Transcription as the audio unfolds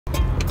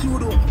We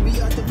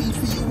have to be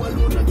for you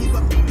alone, not give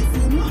up the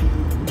film.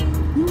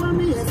 You want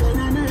me heaven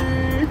and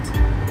earth.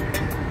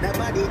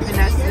 Nobody did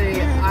that's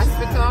the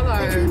hospital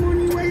or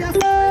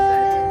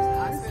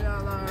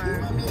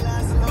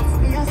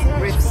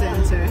Rec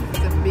Center. It's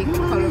a big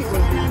colorful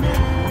building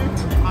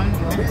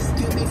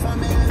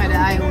on the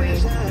highway.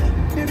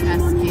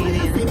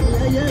 Cascading.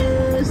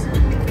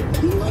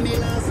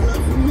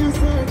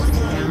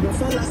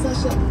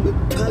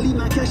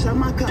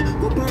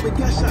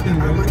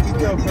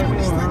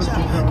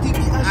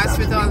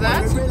 Hospital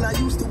that?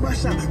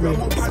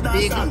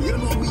 Big. I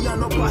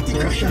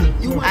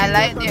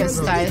like their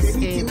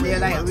skyscape. They're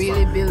like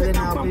really building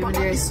up even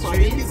their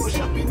streets.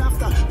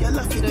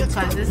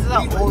 Because this is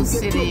an old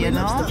city, you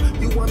know? So,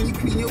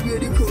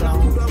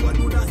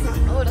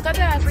 oh, look at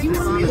that.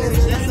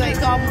 It's just like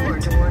that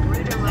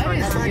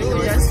is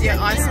huge. Just your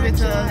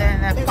hospital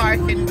and a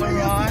parking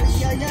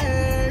garage.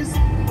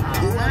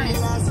 Oh,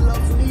 nice.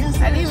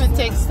 I didn't even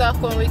take stock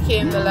when we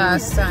came the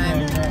last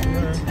time.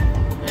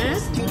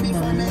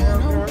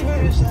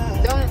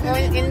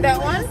 In that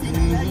one?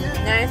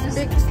 Nice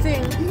big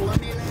thing.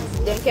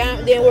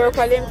 They work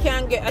on them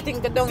can't get. I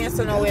think the down here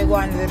so now we're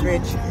going to the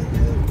bridge.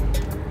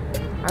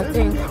 I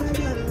think.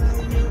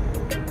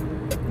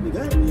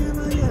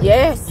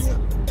 Yes.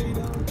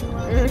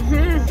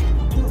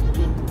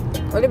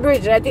 Well, the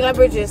bridge, I think the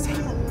bridge is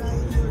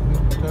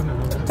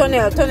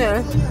tunnel.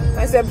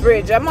 I said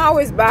bridge. I'm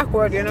always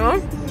backward, you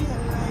know.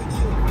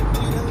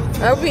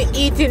 I'll be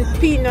eating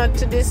peanut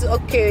to this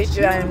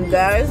occasion,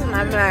 guys. And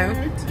I'm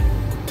like,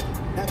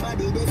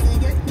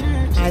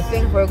 I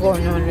think we're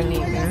going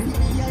underneath.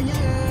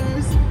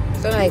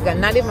 So like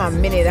not even a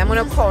minute. I'm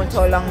gonna count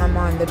how long I'm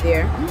under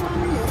there.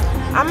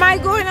 Am I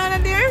going under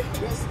there?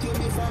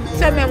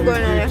 Tell me I'm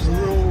going under there.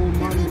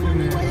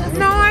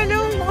 No, I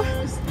don't.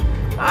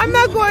 I'm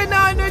not going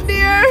under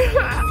there.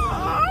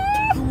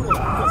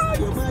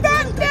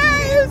 That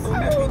guys.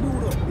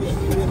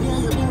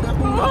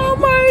 Oh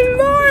my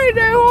Lord,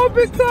 I hope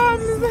it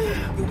comes.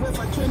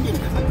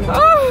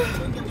 Oh.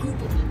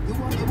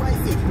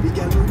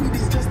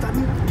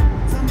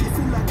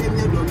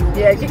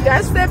 Yeah, you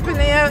got step in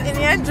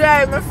your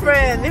drive, my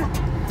friend.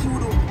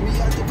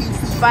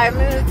 5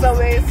 minutes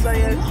away, so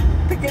you're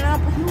picking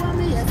up.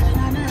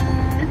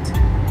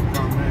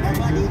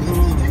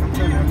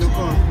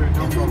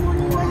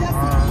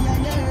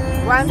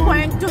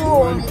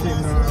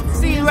 1.2.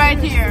 See right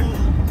here.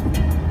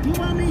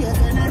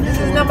 This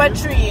is number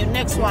 3.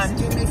 Next one.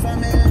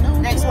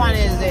 Next one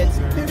is it.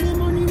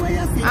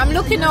 I'm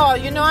looking all.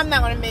 You know I'm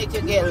not gonna make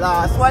you get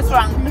lost. What's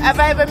wrong? Have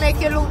I ever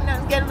make you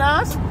get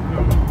lost?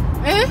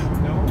 Eh?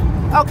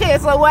 Okay,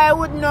 so why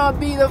would not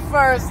be the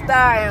first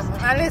time?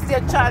 Unless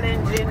you're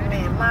challenging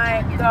me.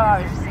 My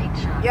gosh.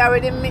 You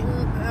already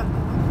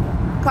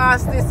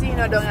cast this, you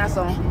know, down here,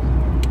 so.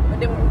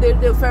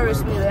 The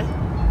Ferris wheel.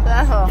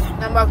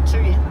 Number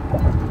 3.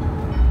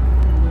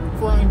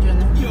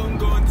 400. Young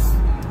guns,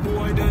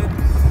 boy dead.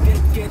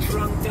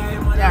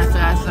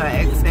 That's our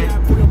exit.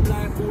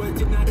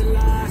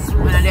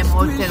 One of them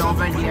hotel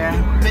over there.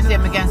 Let me see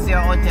if we can see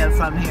a hotel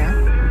from here.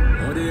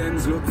 You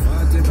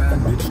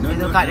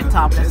look at the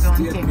top, that's the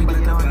only thing, but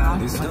you don't know.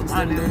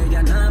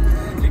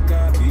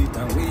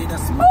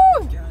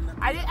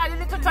 Are the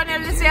little tunnel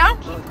this here?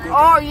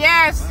 Oh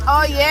yes,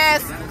 oh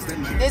yes.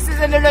 This is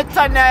a little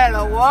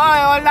tunnel. Whoa,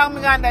 how long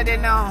we under there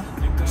now?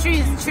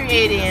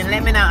 380,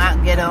 let me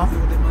not get off.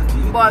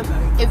 But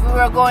if we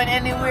were going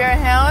anywhere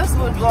else,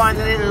 we'd go on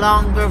the little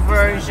longer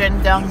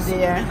version down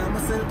there.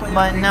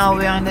 But now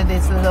we're under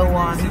this little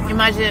one.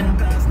 Imagine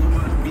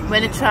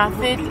when the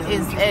traffic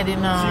is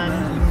heading on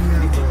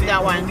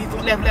that one.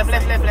 Left.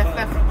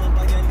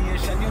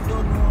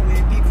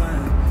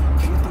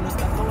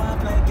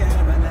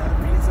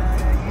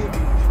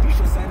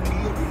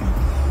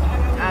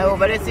 I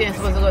over the thing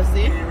supposed to go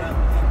see.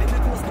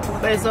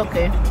 But it's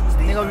okay.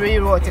 They go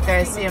rewrote it,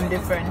 I see them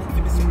different.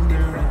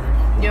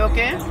 You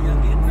okay?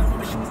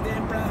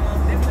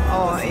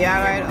 Oh,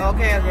 yeah, right.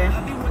 Okay.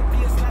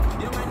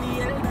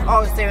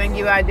 Oh, so when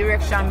you had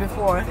direction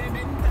before.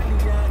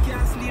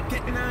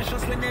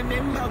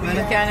 Well,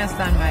 you can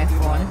understand my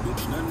phone.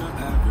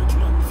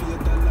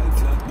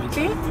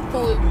 See? 2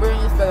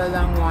 burns better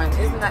than 1.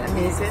 Isn't that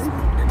amazing?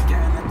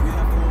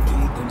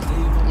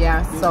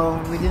 Yeah,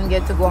 so we didn't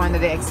get to go under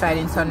the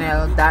exciting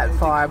tunnel that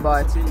far,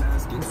 but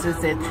this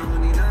is it.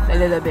 A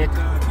little bit.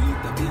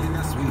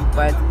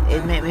 But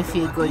it made me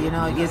feel good, you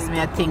know. It gives me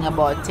a thing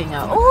about thing.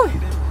 Oh!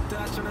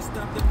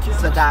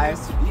 So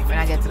guys, when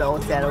I get to the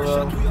hotel,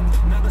 we'll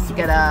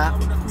get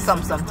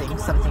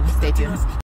something. Stay tuned.